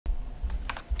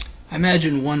I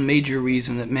imagine one major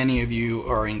reason that many of you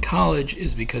are in college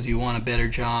is because you want a better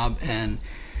job and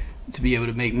to be able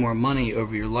to make more money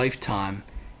over your lifetime.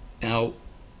 Now,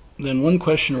 then one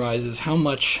question arises, how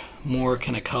much more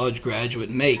can a college graduate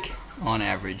make on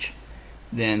average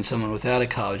than someone without a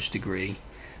college degree?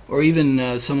 Or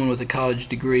even someone with a college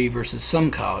degree versus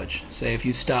some college. Say if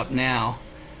you stop now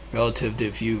relative to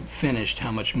if you finished,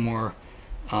 how much more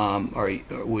or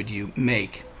would you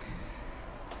make?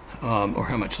 Or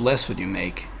how much less would you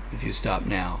make if you stop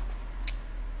now?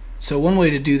 So one way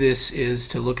to do this is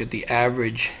to look at the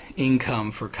average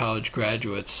income for college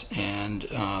graduates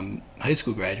and high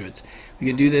school graduates. We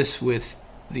can do this with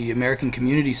the American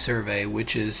Community Survey,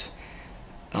 which is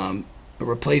a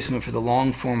replacement for the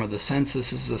long form of the census.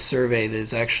 This is a survey that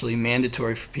is actually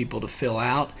mandatory for people to fill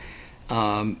out.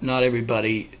 Not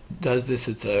everybody does this.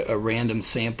 It's a random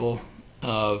sample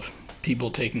of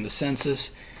people taking the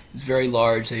census. It's very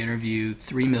large. They interviewed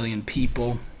 3 million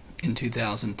people in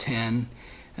 2010,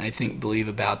 and I believe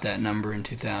about that number in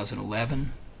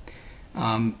 2011.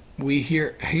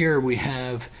 Here we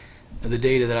have the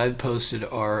data that I've posted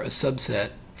are a subset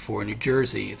for New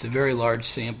Jersey. It's a very large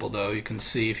sample, though. You can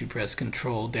see if you press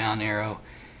Control down arrow,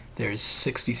 there's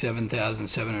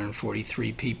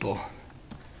 67,743 people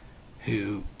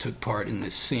who took part in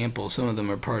this sample. Some of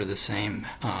them are part of the same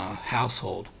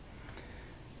household.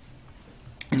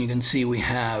 And you can see we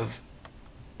have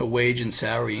a wage and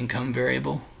salary income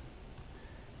variable,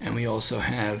 and we also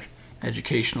have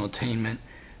educational attainment.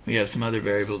 We have some other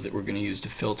variables that we're going to use to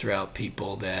filter out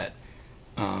people that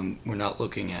we're not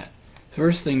looking at. The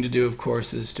first thing to do, of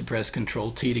course, is to press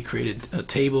Control T to create a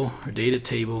table or data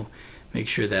table. Make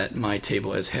sure that my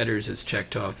table has headers is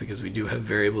checked off because we do have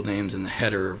variable names in the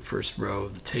header first row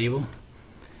of the table.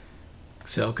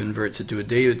 Excel converts it to a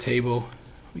data table.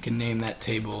 We can name that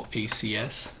table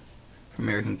ACS,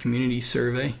 American Community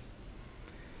Survey.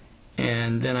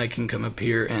 And then I can come up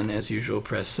here and, as usual,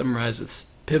 press Summarize with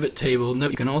Pivot Table.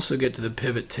 Note you can also get to the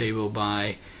pivot table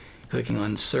by clicking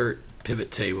on Insert Pivot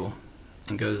Table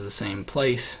and go to the same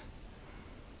place.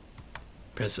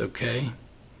 Press OK.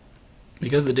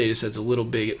 Because the data set's a little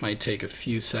big, it might take a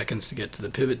few seconds to get to the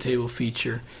pivot table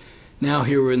feature. Now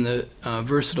here we're in the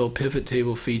versatile pivot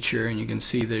table feature, and you can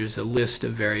see there's a list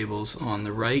of variables on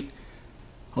the right,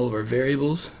 all of our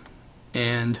variables.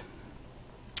 And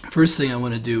first thing I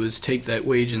want to do is take that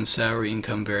wage and salary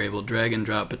income variable, drag and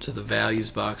drop it to the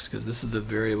values box, because this is the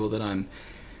variable that I'm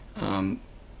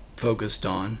focused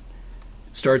on.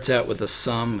 It starts out with a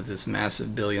sum with this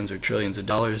massive billions or trillions of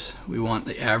dollars. We want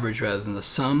the average rather than the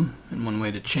sum, and one way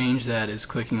to change that is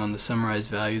clicking on the Summarize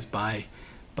Values By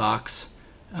box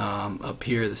up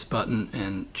here, this button,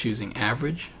 and choosing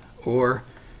average. Or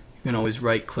you can always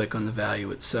right click on the value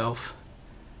itself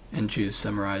and choose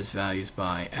Summarize Values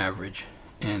By Average.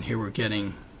 And here we're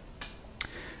getting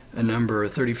a number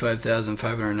of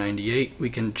 35,598. We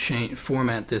can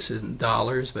format this in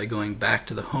dollars by going back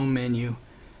to the home menu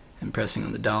and pressing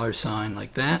on the $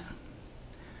 like that.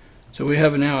 So we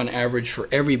have now an average for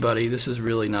everybody. This is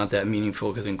really not that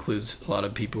meaningful because it includes a lot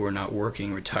of people who are not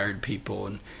working, retired people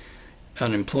and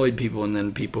unemployed people, and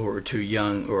then people who are too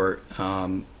young or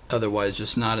otherwise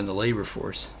just not in the labor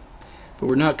force. But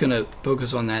we're not going to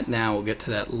focus on that now. We'll get to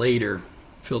that later,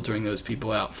 filtering those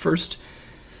people out. First,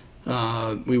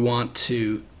 we want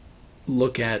to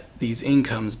look at these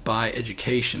incomes by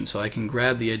education. So I can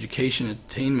grab the education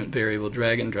attainment variable,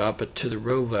 drag and drop it to the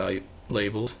row value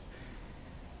labels.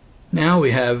 Now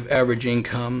we have average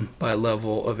income by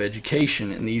level of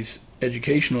education, and these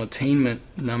educational attainment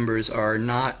numbers are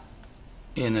not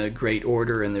in a great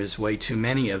order, and there's way too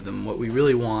many of them. What we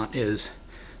really want is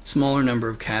smaller number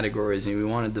of categories, and we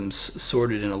wanted them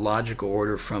sorted in a logical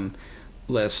order from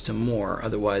less to more.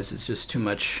 Otherwise it's just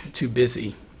too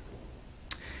busy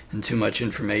and too much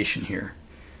information here.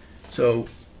 So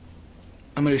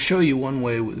I'm going to show you one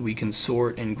way we can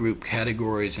sort and group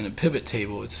categories in a pivot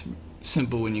table. It's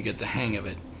simple when you get the hang of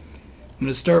it. I'm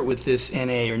going to start with this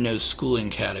NA or no schooling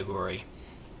category.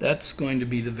 That's going to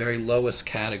be the very lowest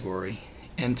category,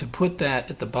 and to put that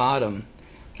at the bottom,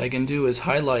 what I can do is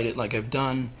highlight it like I've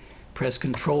done, press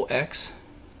Control X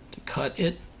to cut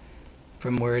it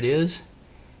from where it is,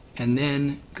 and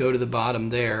then go to the bottom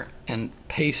there and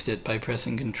paste it by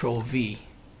pressing Control V,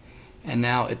 and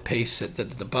now it pastes it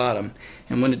at the bottom.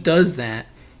 And when it does that,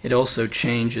 it also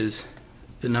changes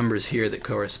the numbers here that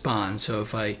correspond. So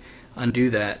if I undo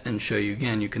that and show you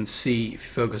again, you can see if you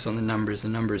focus on the numbers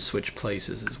switch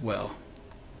places as well.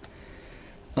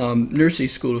 Nursery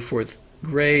school to 4th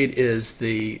grade is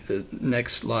the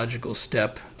next logical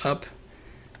step up,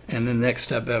 and the next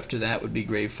step after that would be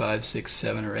grade 5, 6,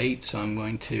 7, or 8. So I'm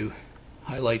going to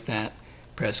highlight that,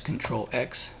 press Control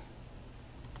X,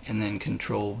 and then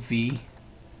Control V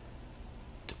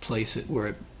to place it where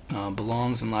it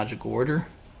belongs in logical order.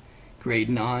 Grade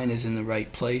 9 is in the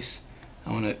right place.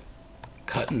 I want to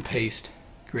cut and paste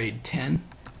grade 10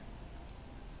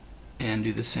 and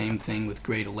do the same thing with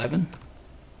grade 11.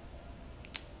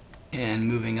 And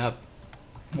moving up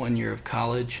 1 year of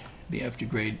college, be after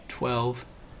grade 12,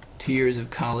 2 years of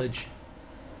college,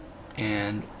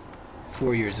 and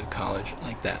 4 years of college,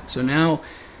 like that. So now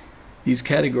these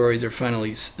categories are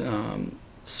finally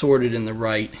sorted in the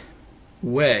right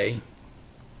way.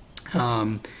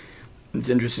 It's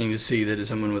interesting to see that as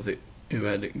someone who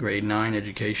had a grade 9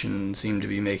 education seemed to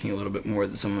be making a little bit more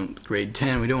than someone with grade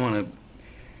 10. We don't want to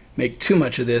make too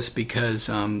much of this because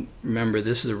remember,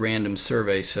 this is a random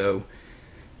survey, so,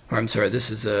 or I'm sorry,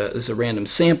 this is a random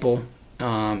sample.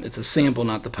 It's a sample,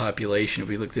 not the population. If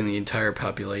we looked in the entire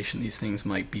population, these things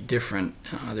might be different.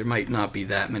 There might not be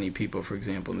that many people, for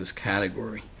example, in this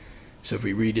category. So if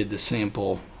we redid the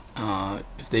sample,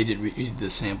 if they did read the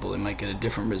sample, they might get a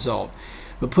different result.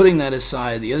 But putting that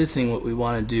aside, the other thing what we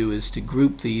want to do is to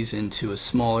group these into a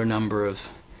smaller number of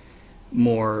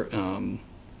more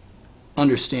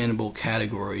understandable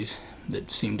categories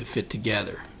that seem to fit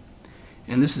together.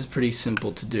 And this is pretty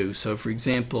simple to do. So for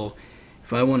example,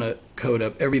 if I want to code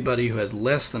up everybody who has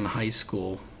less than high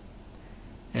school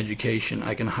education,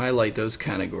 I can highlight those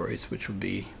categories, which would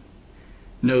be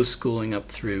no schooling up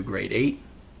through grade 8,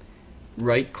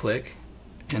 right click,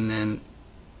 and then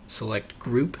select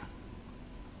group,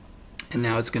 and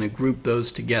now it's going to group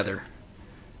those together.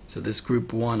 So this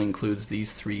group 1 includes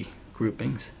these 3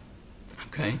 groupings.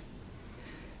 Okay,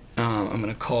 I'm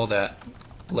going to call that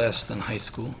less than high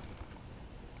school,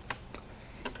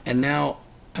 and now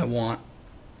I want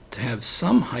to have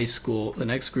some high school. The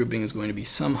next grouping is going to be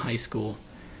some high school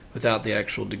without the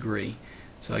actual degree.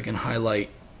 So I can highlight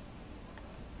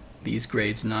these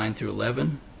grades 9 through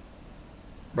 11,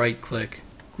 right click,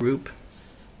 group.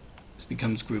 This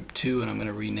becomes group 2, and I'm going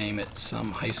to rename it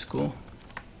some high school,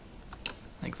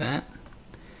 like that.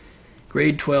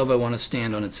 Grade 12 I want to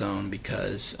stand on its own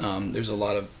because there's a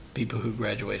lot of people who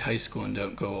graduate high school and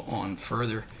don't go on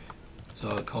further. So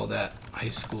I'll call that high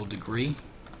school degree.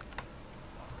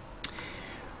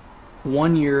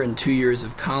 1 year and 2 years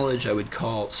of college I would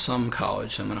call some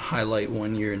college. So I'm going to highlight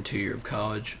 1 year and 2 year of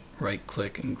college, right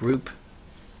click and group,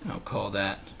 and I'll call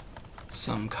that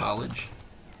some college.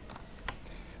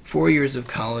 4 years of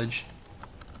college,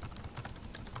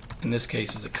 in this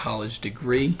case, is a college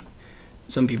degree.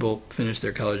 Some people finish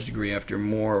their college degree after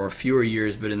more or fewer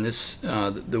years, but in this,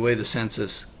 the way the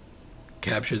census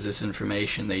captures this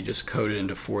information, they just code it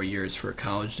into 4 years for a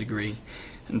college degree.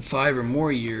 And 5 or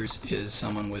more years is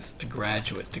someone with a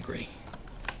graduate degree,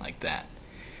 like that.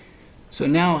 So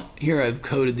now here I've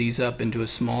coded these up into a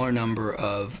smaller number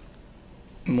of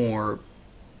more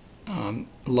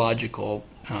logical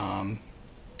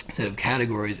set of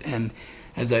categories. And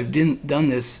as I've done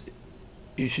this,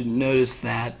 you should notice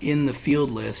that in the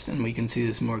field list, and we can see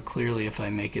this more clearly if I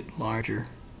make it larger,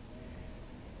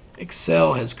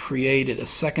 Excel has created a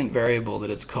second variable that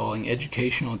it's calling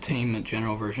Educational Attainment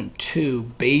General Version 2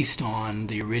 based on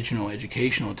the original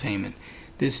Educational Attainment.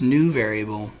 This new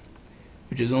variable,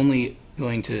 which is only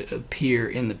going to appear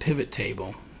in the pivot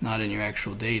table, not in your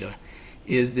actual data,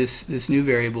 is this new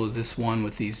variable is this one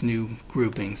with these new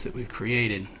groupings that we've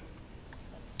created.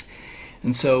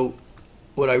 And so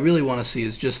what I really want to see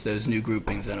is just those new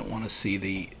groupings. I don't want to see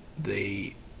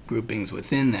the groupings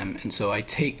within them. And so I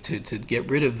take to get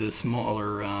rid of the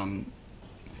smaller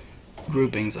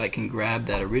groupings, I can grab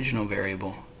that original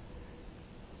variable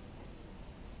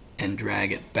and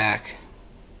drag it back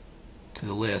to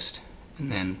the list,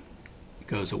 and then it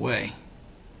goes away.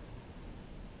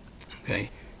 Okay,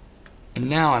 and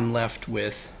now I'm left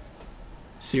with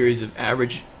a series of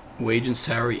average wage and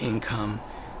salary income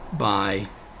by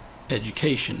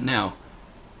education. Now,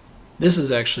 this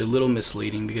is actually a little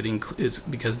misleading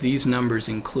because these numbers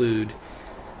include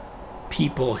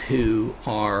people who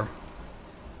are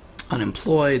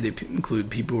unemployed. They include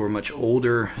people who are much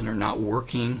older and are not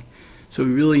working. So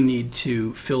we really need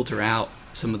to filter out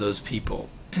some of those people.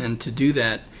 And to do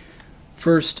that,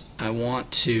 first I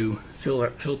want to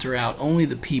filter out only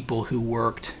the people who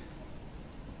worked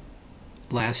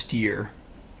last year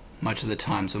much of the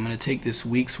time. So I'm going to take this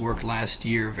week's work last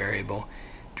year variable,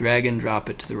 drag and drop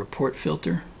it to the report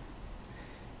filter,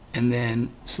 and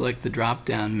then select the drop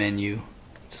down menu,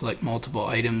 select multiple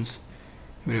items,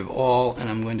 get rid of all, and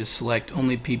I'm going to select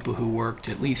only people who worked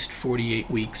at least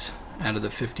 48 weeks out of the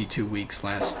 52 weeks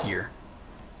last year.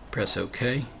 Press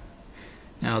OK.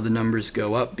 Now the numbers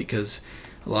go up because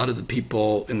a lot of the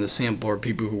people in the sample are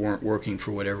people who weren't working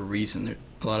for whatever reason. There are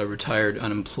a lot of retired,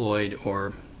 unemployed,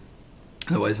 or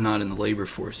otherwise not in the labor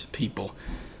force people.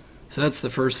 So that's the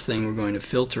first thing we're going to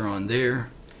filter on there.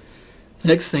 The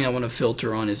next thing I want to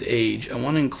filter on is age. I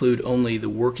want to include only the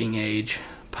working age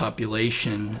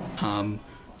population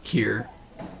here.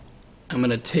 I'm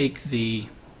going to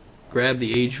grab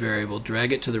the age variable,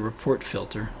 drag it to the report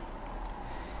filter,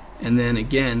 and then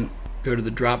again go to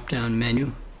the drop down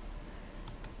menu,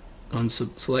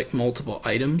 select multiple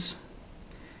items,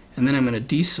 and then I'm going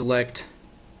to deselect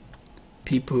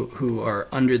people who are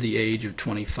under the age of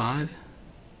 25,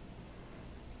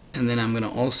 and then I'm going to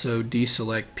also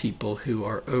deselect people who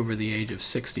are over the age of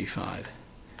 65.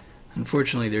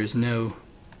 Unfortunately, there's no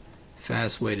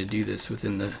fast way to do this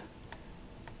within the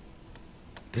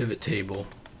pivot table.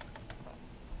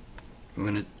 We're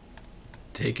going to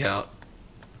take out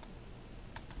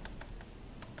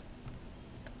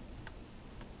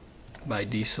by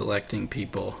deselecting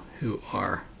people who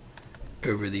are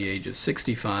over the age of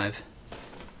 65.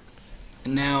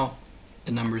 And now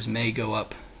the numbers may go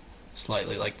up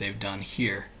slightly like they've done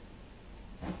here.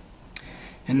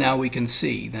 And now we can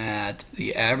see that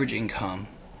the average income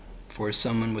for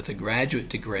someone with a graduate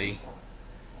degree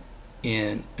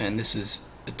and this is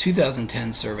a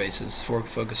 2010 survey, so it's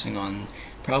focusing on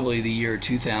probably the year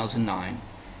 2009,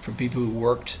 for people who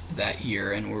worked that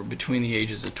year and were between the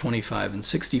ages of 25 and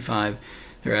 65,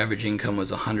 their average income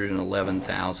was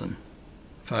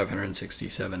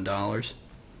 $111,567.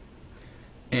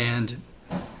 And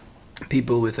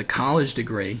people with a college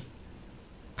degree,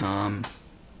 who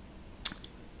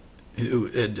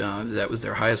had, that was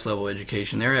their highest level of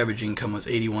education, their average income was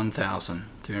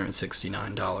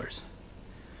 $81,369.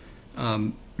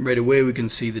 Right away we can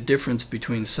see the difference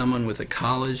between someone with a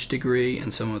college degree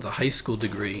and someone with a high school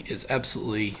degree is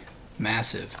absolutely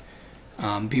massive.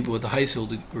 People with a high school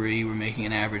degree were making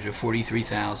an average of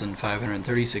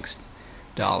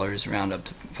 $43,536, round up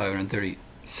to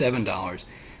 $537,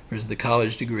 whereas the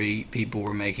college degree people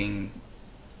were making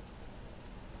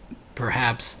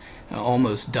perhaps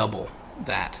almost double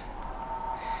that.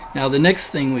 Now the next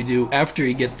thing we do after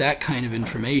you get that kind of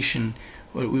information,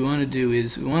 what we want to do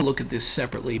is we want to look at this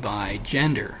separately by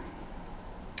gender.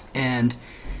 And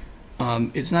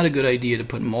it's not a good idea to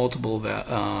put multiple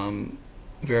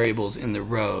variables in the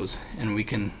rows, and we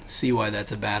can see why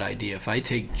that's a bad idea. If I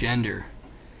take gender,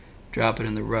 drop it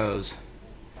in the rows,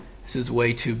 this is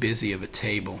way too busy of a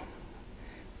table.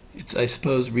 It's, I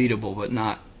suppose, readable, but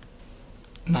not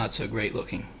so great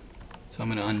looking. So I'm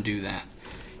going to undo that.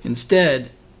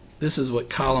 Instead, this is what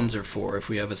columns are for. If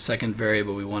we have a second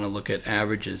variable we want to look at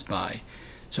averages by.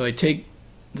 So I take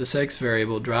this X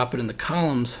variable, drop it in the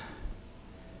columns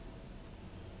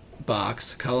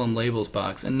box, column labels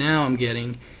box, and now I'm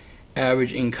getting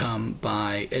average income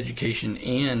by education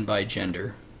and by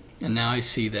gender. And now I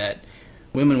see that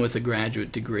women with a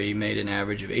graduate degree made an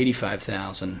average of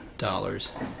 $85,000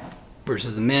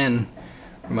 versus the men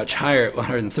were much higher at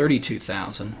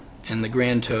 $132,000, and the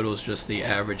grand total is just the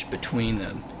average between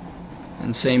them.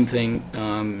 And same thing,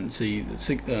 see,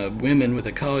 women with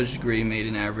a college degree made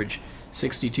an average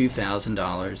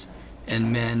 $62,000,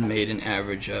 and men made an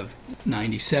average of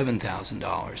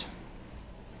 $97,000.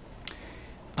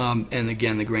 And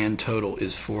again, the grand total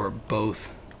is for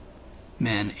both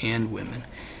men and women.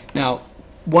 Now,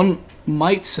 one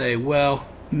might say, well,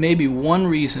 maybe one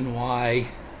reason why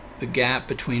the gap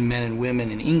between men and women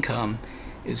in income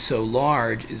is so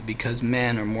large is because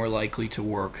men are more likely to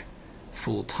work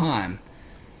full-time.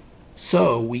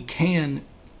 So we can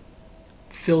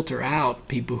filter out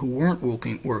people who weren't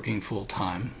working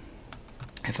full-time.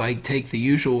 If I take the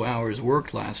usual hours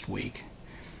worked last week,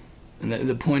 and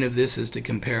the point of this is to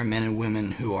compare men and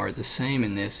women who are the same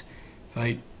in this, if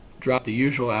I drop the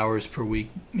usual hours per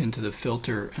week into the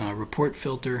filter, report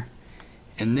filter,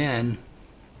 and then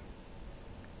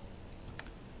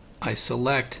I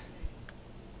select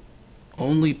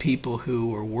only people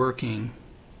who are working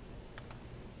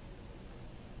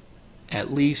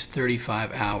at least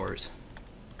 35 hours.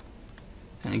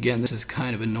 And again, this is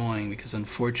kind of annoying because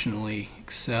unfortunately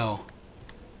Excel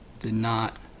did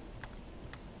not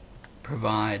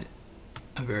provide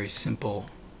a very simple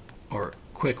or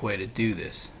quick way to do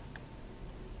this.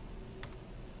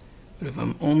 But if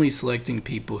I'm only selecting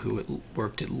people who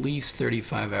worked at least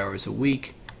 35 hours a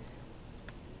week,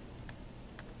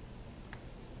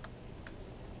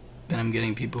 then I'm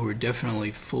getting people who are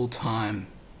definitely full-time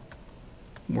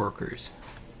workers.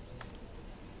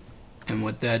 And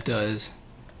what that does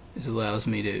is allows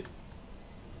me to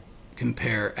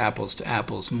compare apples to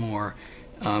apples more.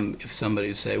 If somebody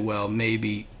would say, well,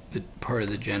 maybe part of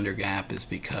the gender gap is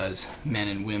because men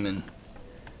and women,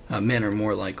 men are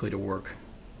more likely to work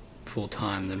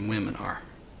full-time than women are.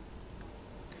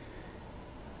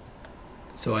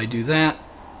 So I do that,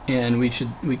 and we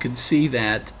could see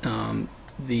that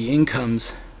the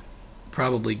incomes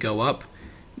probably go up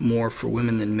more for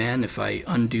women than men. If I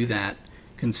undo that,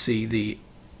 you can see the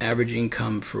average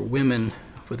income for women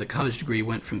with a college degree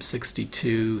went from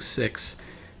 62.6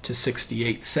 to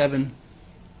 68.7,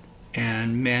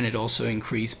 and men it also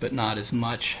increased, but not as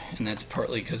much, and that's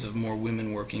partly because of more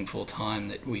women working full-time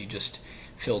that we just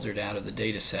filtered out of the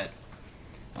data set.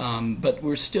 But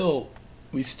we still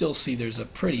see there's a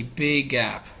pretty big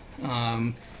gap.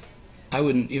 I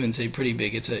wouldn't even say pretty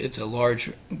big. It's a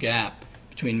large gap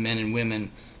between men and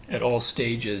women at all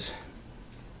stages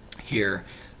here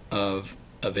of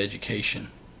education.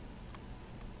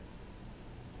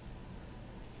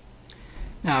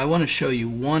 Now I want to show you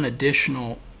one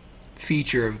additional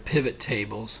feature of pivot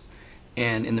tables,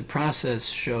 and in the process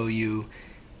show you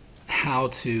how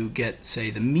to get, say,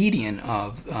 the median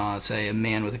of, say, a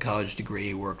man with a college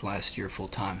degree worked last year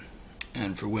full-time,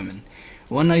 and for women.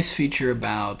 One nice feature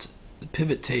about the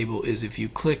pivot table is if you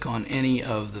click on any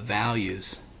of the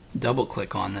values,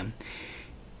 double-click on them,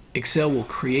 Excel will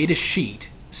create a sheet,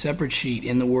 separate sheet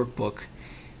in the workbook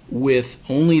with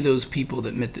only those people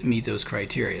that meet those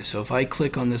criteria. So if I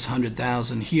click on this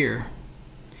 100,000 here,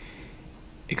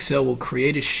 Excel will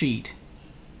create a sheet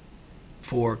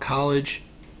for college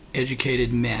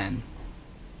educated men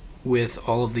with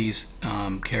all of these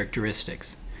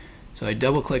characteristics. So I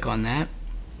double click on that,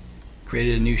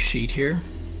 created a new sheet here.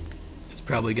 It's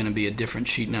probably going to be a different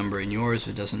sheet number in yours,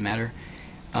 it doesn't matter.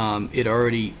 It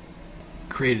already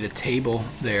created a table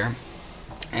there,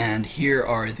 and here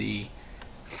are the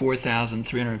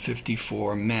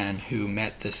 4,354 men who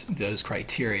met those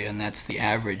criteria, and that's the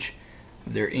average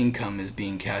of their income is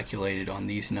being calculated on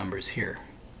these numbers here.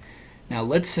 Now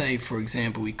let's say, for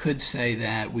example, we could say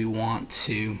that we want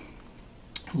to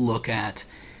look at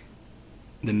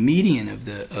the median of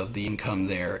the income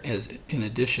there as in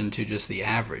addition to just the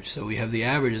average. So we have the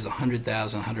average is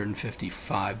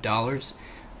 $100,155,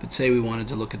 but say we wanted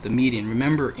to look at the median.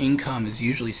 Remember, income is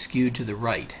usually skewed to the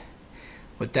right.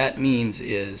 What that means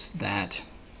is that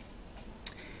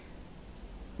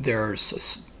there are a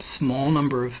small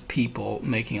number of people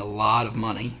making a lot of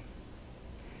money,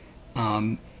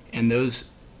 and those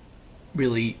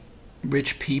really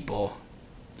rich people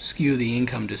skew the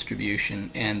income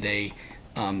distribution, and they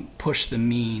push the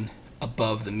mean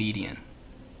above the median.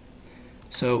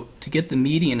 So to get the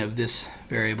median of this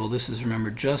variable, this is,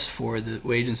 remember, just for the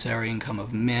wage and salary income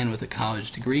of men with a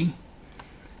college degree.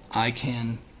 I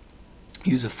can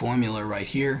use a formula right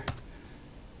here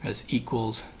as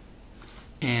equals,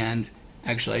 and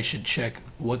actually I should check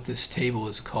what this table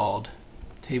is called.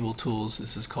 Table tools,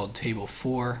 this is called table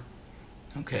 4.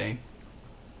 Okay,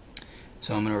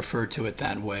 so I'm going to refer to it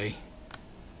that way.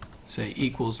 Say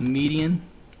equals median,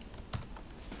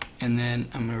 and then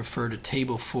I'm going to refer to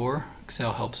table 4.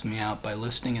 Excel helps me out by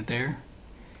listing it there,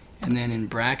 and then in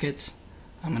brackets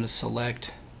I'm going to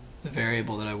select the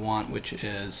variable that I want, which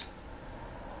is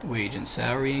wage and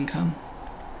salary income.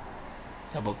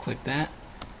 Double click that,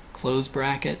 close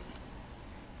bracket,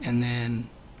 and then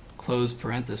close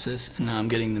parenthesis, and now I'm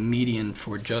getting the median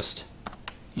for just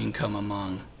income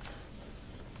among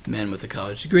men with a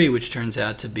college degree, which turns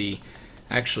out to be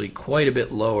actually quite a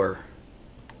bit lower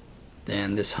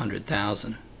than this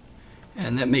 100,000.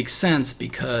 And that makes sense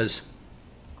because,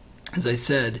 as I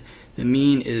said, the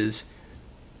mean is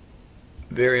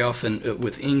very often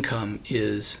with income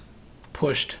is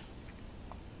pushed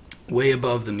way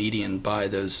above the median by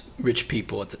those rich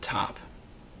people at the top.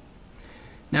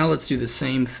 Now let's do the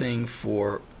same thing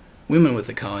for women with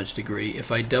a college degree.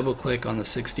 If I double click on the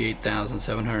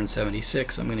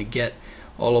 68,776, I'm going to get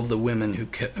all of the women who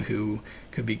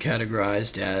could be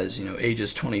categorized as,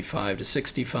 ages 25 to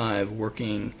 65,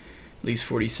 working at least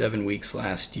 47 weeks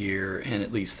last year and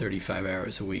at least 35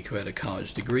 hours a week, who had a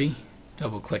college degree.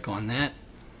 Double click on that.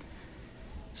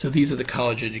 So these are the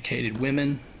college educated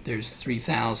women. There's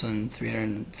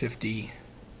 3,350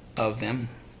 of them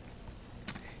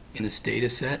in this data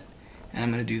set, and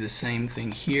I'm going to do the same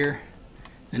thing here.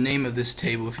 The name of this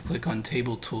table, if you click on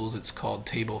table tools, it's called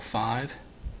table 5,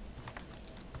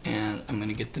 and I'm going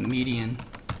to get the median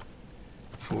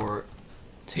for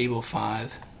table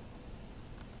 5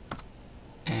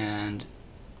 and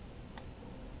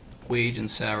wage and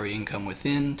salary income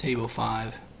within table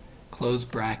 5, close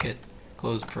bracket,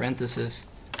 close parenthesis,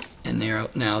 and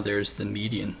now there's the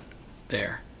median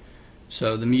there.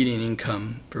 So the median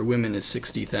income for women is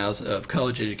 60,000 of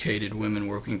college educated women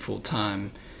working full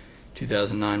time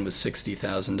 2009 was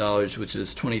 $60,000, which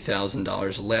is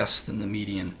 $20,000 less than the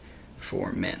median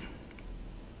for men.